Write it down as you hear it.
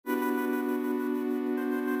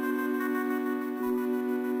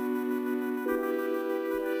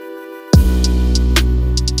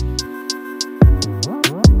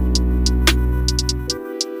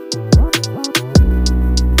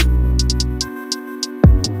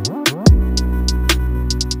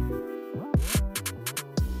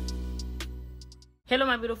Hello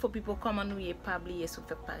my beautiful people, comment nouye pas oublier sou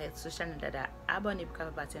fait paraître sur chaîne dada, abonnez pour faire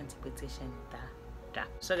partie anti chaîne da.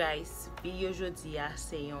 So guys, video jodi a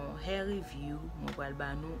c'est un hair review, mon pral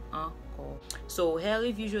ba nou encore. So hair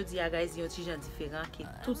review jodi a guys, yon ti jan différent qui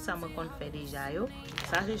tout ça moi kon fait déjà yo.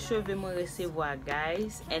 Ça j'ai cheveux moi recevoir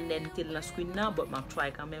guys, and then tel dans screen now, but ma try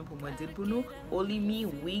quand même pour moi dire pour nous. Olymei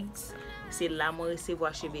Wigs, c'est là moi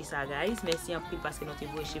recevoir cheveux ça guys. Merci en pile parce que nous te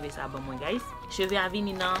voye cheveux ça bon moi guys. Cheveux a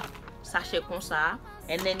vini nan sachet comme ça,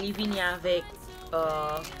 and then il vient avec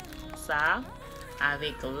ça,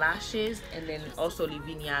 avec lashes, and then also il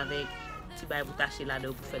vient avec petit bail pour tacher là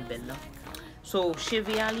dedans pour faire belle là. So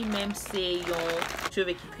cheveux en lui-même c'est un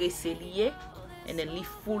cheveux qui tressé lié, and then li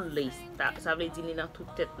full lace. Ça veut dire dans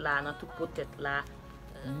toute tête là, dans toute tête là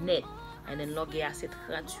net, and then logé à c'est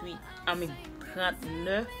 38, I mean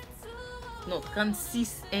 39. Non,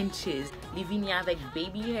 36 inches. Il vient avec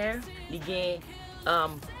baby hair. Il gagne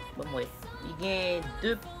bon moi, il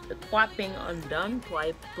gagne 3 things undone,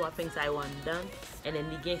 3 things I want done, and then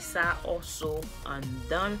il gagne ça also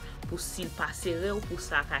undone pour s'il passe ou pour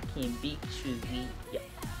ça qui est big cheveux. Yeah.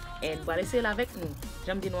 And voilà c'est là avec nous.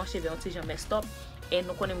 J'aime dire nous cheveux un petit genre messed up et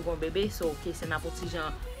nous connaissons un bébé, so OK, c'est n'importe petit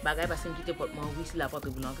genre bagage parce que me quitter porte moi oui c'est la porte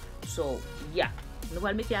blanche. So, yeah. Nous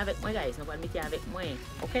allons mettre avec moi guys, nous allons mettre avec moi.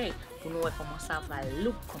 OK, pour nous voir comment ça va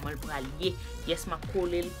look, comment le va lier. Yes, m'a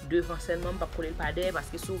coller devant seulement, pas coller pas derrière parce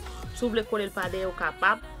que si vous voulez coller pas derrière au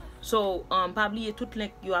capable. So, pas oublier tout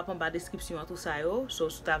link yo a en bas description tout ça yo. So,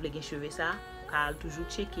 si tu as les cheveux ça, cal toujours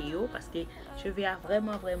checker yo parce que cheveux a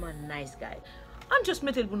vraiment nice guys. On just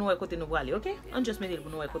mettre le pour nous côté nous aller, OK? On just mettre le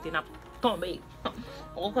pour nous côté n'a tomber.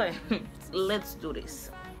 OK. Let's do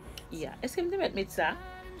this. Yeah, est-ce que me mettre ça?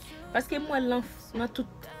 Parce que moi, dans toute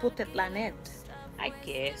peut-être la net, I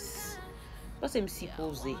guess. Parce que je me suis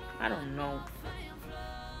posé. I don't know.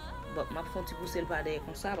 But je vais faire pousser le pas derrière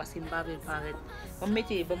comme ça parce que je ne vais pas paraître. Je vais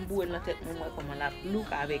mettre un bout dans la tête, comment la look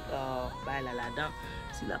avec là-dedans,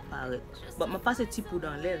 si la paraît. But je vais passer petit peu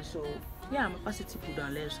dans l'aile, so yeah, je vais passer petit peu dans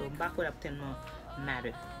l'aile, so je ne vais pas tellement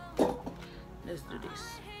matter. Let's do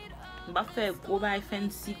this. Je vais faire gros bail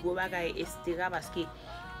fancy, gros bail etc. parce que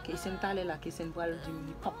c'est un là qui c'est pas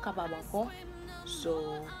capable encore.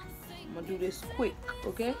 So I'm gonna do this quick,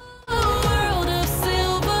 okay? A world of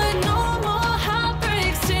silver, no more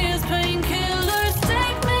heartbreaks, tears, painkillers.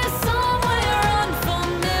 Take me somewhere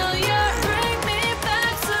unfamiliar, bring me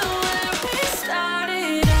back to where we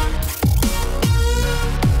started out.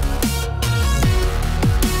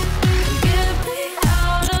 Get me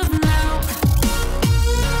out of now.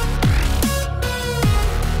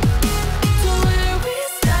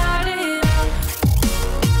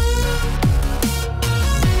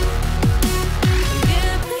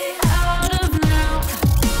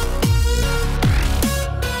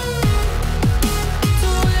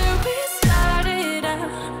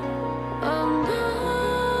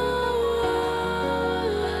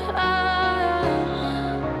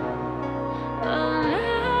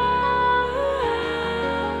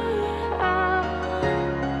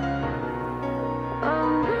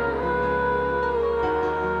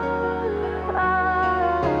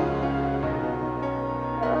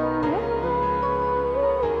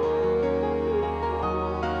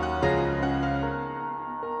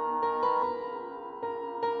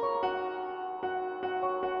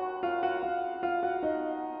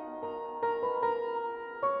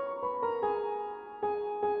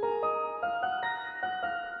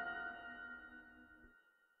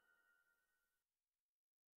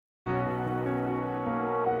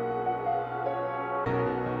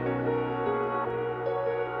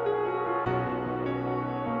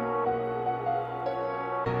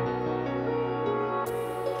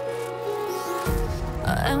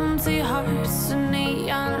 Empty hearts and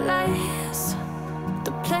neon lights,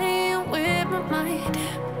 they're playing with my mind.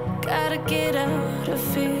 Gotta get out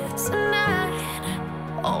of here tonight.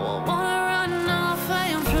 Oh, I wanna run off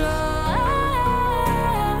and fly,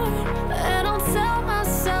 and I'll tell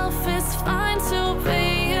myself it's fine to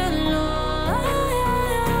be alone,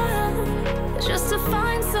 just to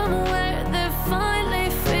find somewhere that finally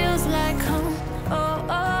feels like home. Oh,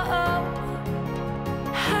 oh, oh.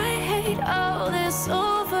 I hate all this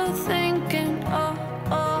overthinking. Oh,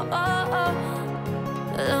 oh, oh, oh.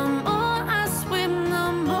 The more I swim,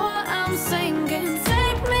 the more I'm sinking.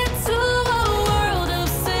 Take me to a world of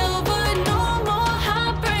silver.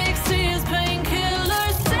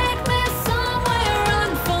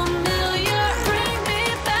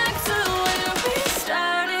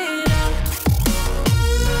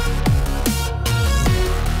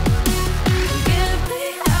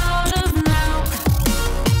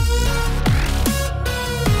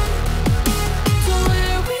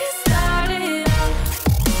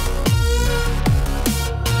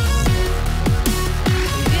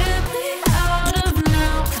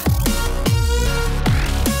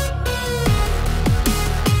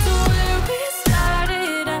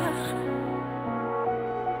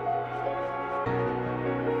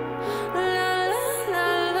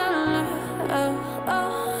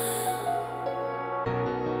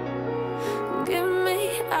 Get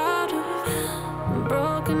me out of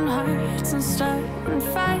broken hearts and starting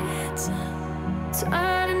fights,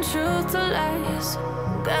 turning truth to lies.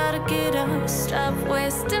 Gotta get up, stop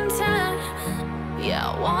wasting time. Yeah,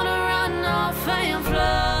 I wanna run off and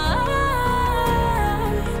fly.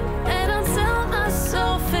 And I tell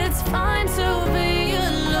myself it's fine to be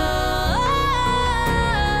alone,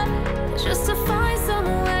 just to find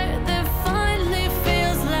somewhere that finally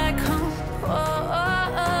feels like home.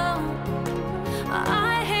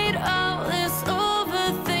 I hate all this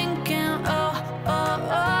overthinking.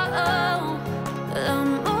 The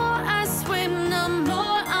more I swim, the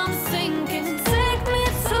more I'm sinking. Take me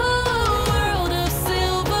to a world of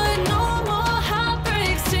silver. No more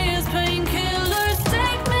heartbreaks, tears, painkillers.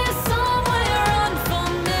 Take me somewhere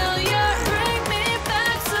unfamiliar. Bring me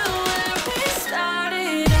back to where we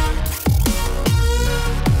started out.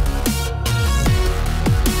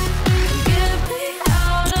 Get me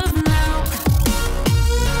out of now,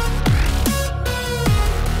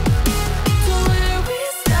 to where we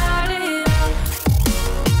started out.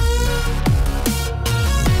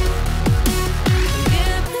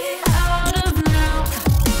 Get me out of now,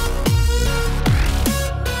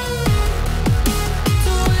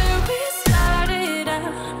 to where we started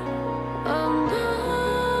out.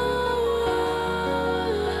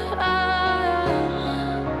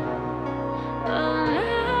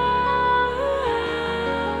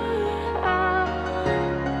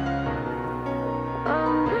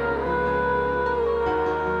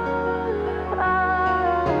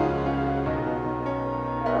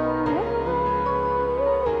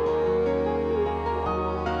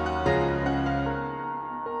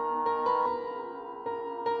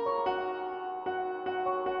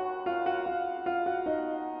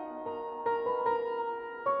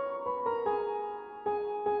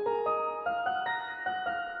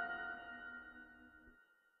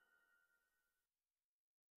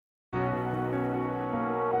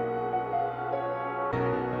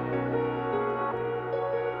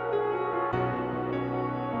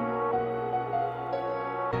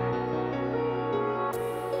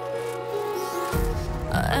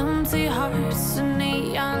 Empty hearts and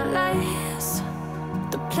neon lights,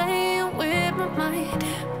 they're playing with my mind.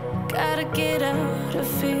 Gotta get out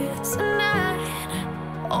of here tonight.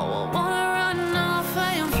 Oh, I wanna run off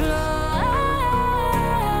and fly.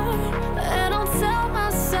 And I'll tell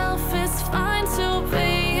myself it's fine to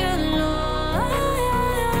be alone,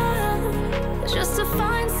 just to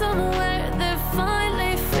find somewhere that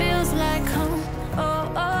finally feels like home.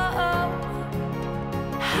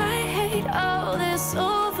 I hate all this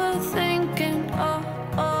overthinking.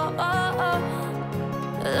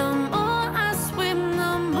 The more I swim,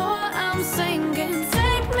 the more I'm sinking.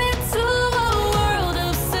 Take me to a world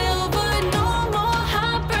of silver. No more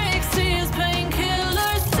heartbreaks, tears,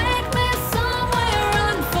 painkillers. Take me somewhere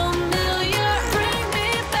unfamiliar. Bring me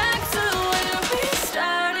back to where we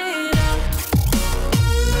started out.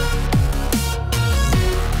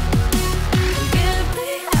 Get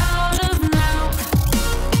me out of now,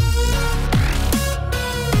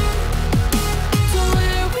 to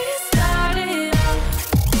where we started out.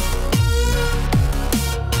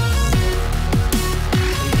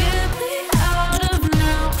 Get me out of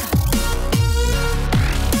now,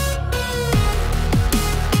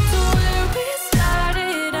 to where we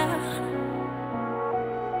started out.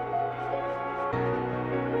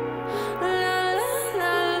 La la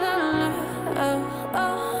la la la,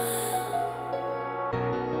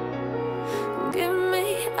 Get me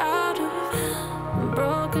out of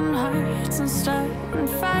broken hearts and starting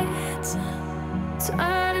fights,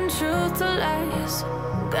 turning truth to lies.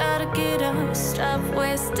 Gotta get up, stop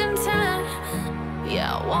wasting time.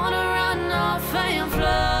 Yeah, I wanna run off and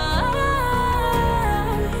fly.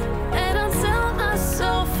 And I tell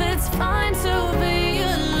myself it's fine to be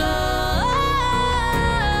alone,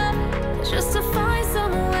 just to find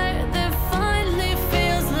somewhere that finally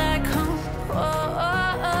feels like home.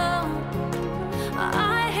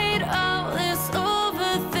 I hate all this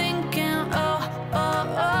overthinking.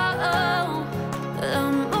 The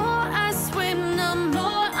more I swim, the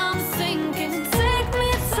more I'm sinking. Take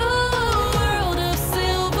me to a world of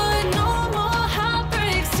silver. No more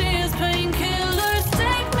heartbreaks, tears, painkillers.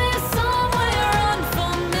 Take me somewhere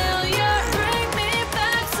unfamiliar. Bring me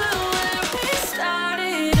back to where we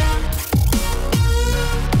started out.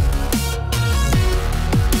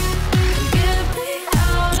 Get me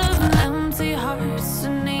out of empty hearts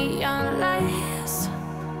and neon lights,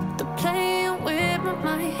 they're playing with my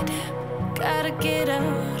mind. Gotta get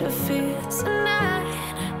out of here tonight.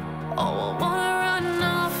 Oh, I wanna run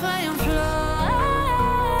off and fly.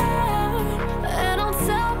 And I'll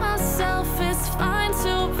tell myself it's fine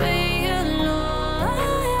to be alone.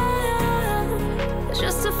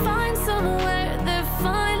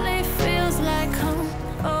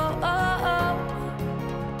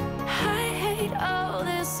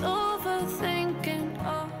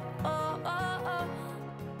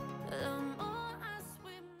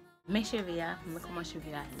 mes cheveux là, comment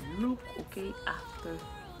cheveux là look, ok, after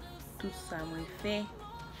tout ça moi fait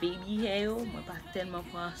baby hair, moi pas tellement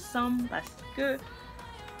prendre ensemble parce que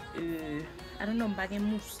I don't know, m'pas gen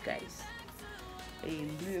mousse guys. Et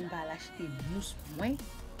m'bliye m'pa l'acheter mousse moins.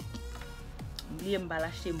 M'bliye m'pa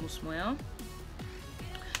l'acheter mousse moins.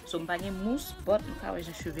 So m'pa gen mousse, but m'pa wè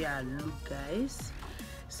jan cheveux à look guys.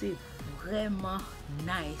 C'est vraiment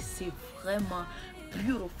nice, c'est vraiment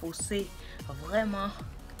beautiful, c'est vraiment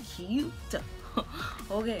cute.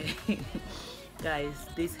 Okay. Guys,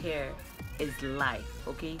 this hair is life,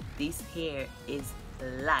 okay? This hair is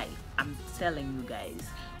life. I'm telling you guys,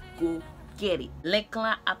 go get it. Link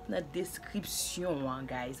là ap na description,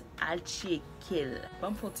 guys. Al check it.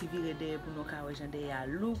 Bon pour ti vire de pour nous ka wè jan de ya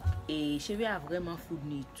look et cheveux a vraiment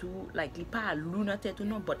fourni tout. Like li pas lou nan tête ou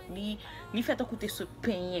non, but li fait à côté se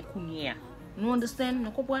peigner kounye. You understand?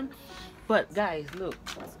 You comprend? But guys, look.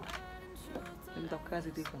 Let me talk crazy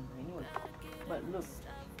from anyway. But look.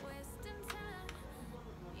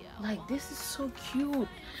 Like this is so cute.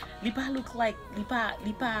 Li pa look like li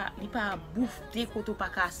pa bouffe de koto pa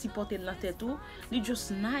ka supporter nan tête ou. Li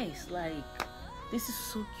just nice. Like this is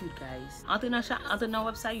so cute guys. Entre nan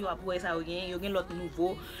website yo ap wè sa yo gen lot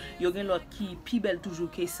nouveau, yo gen lot ki pi bel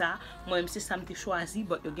toujours que ça. Moi même c'est ça m'te choisi,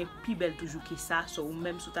 but yo gen pi bel toujours que ça. So ou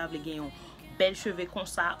même sou ta vle gen yon bel cheveux comme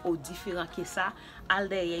ça ou différent que ça. Al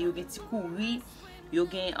derrière yo gen ti kouri, yo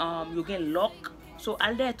gen lock. So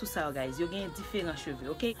al derrière tout ça guys, yo gen différents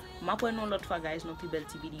cheveux, ok? Ma pren nou l'autre fois guys, nou pi bel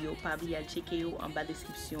ti video, pa oublier al checker yo en bas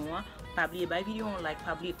description, pa oublier bay vidéo on like,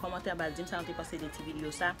 pa oublier commenter bas dim ça on te passer des ti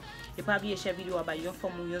vidéo ça, et pa oublier share vidéo ba yon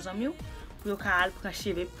fòm ou yon zami yo, pour yo ka al pran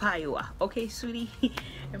cheveux pa yo, ok sweetie?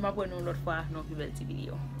 Et ma pren nou l'autre fois, nou pi bel ti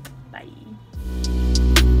video. Bye.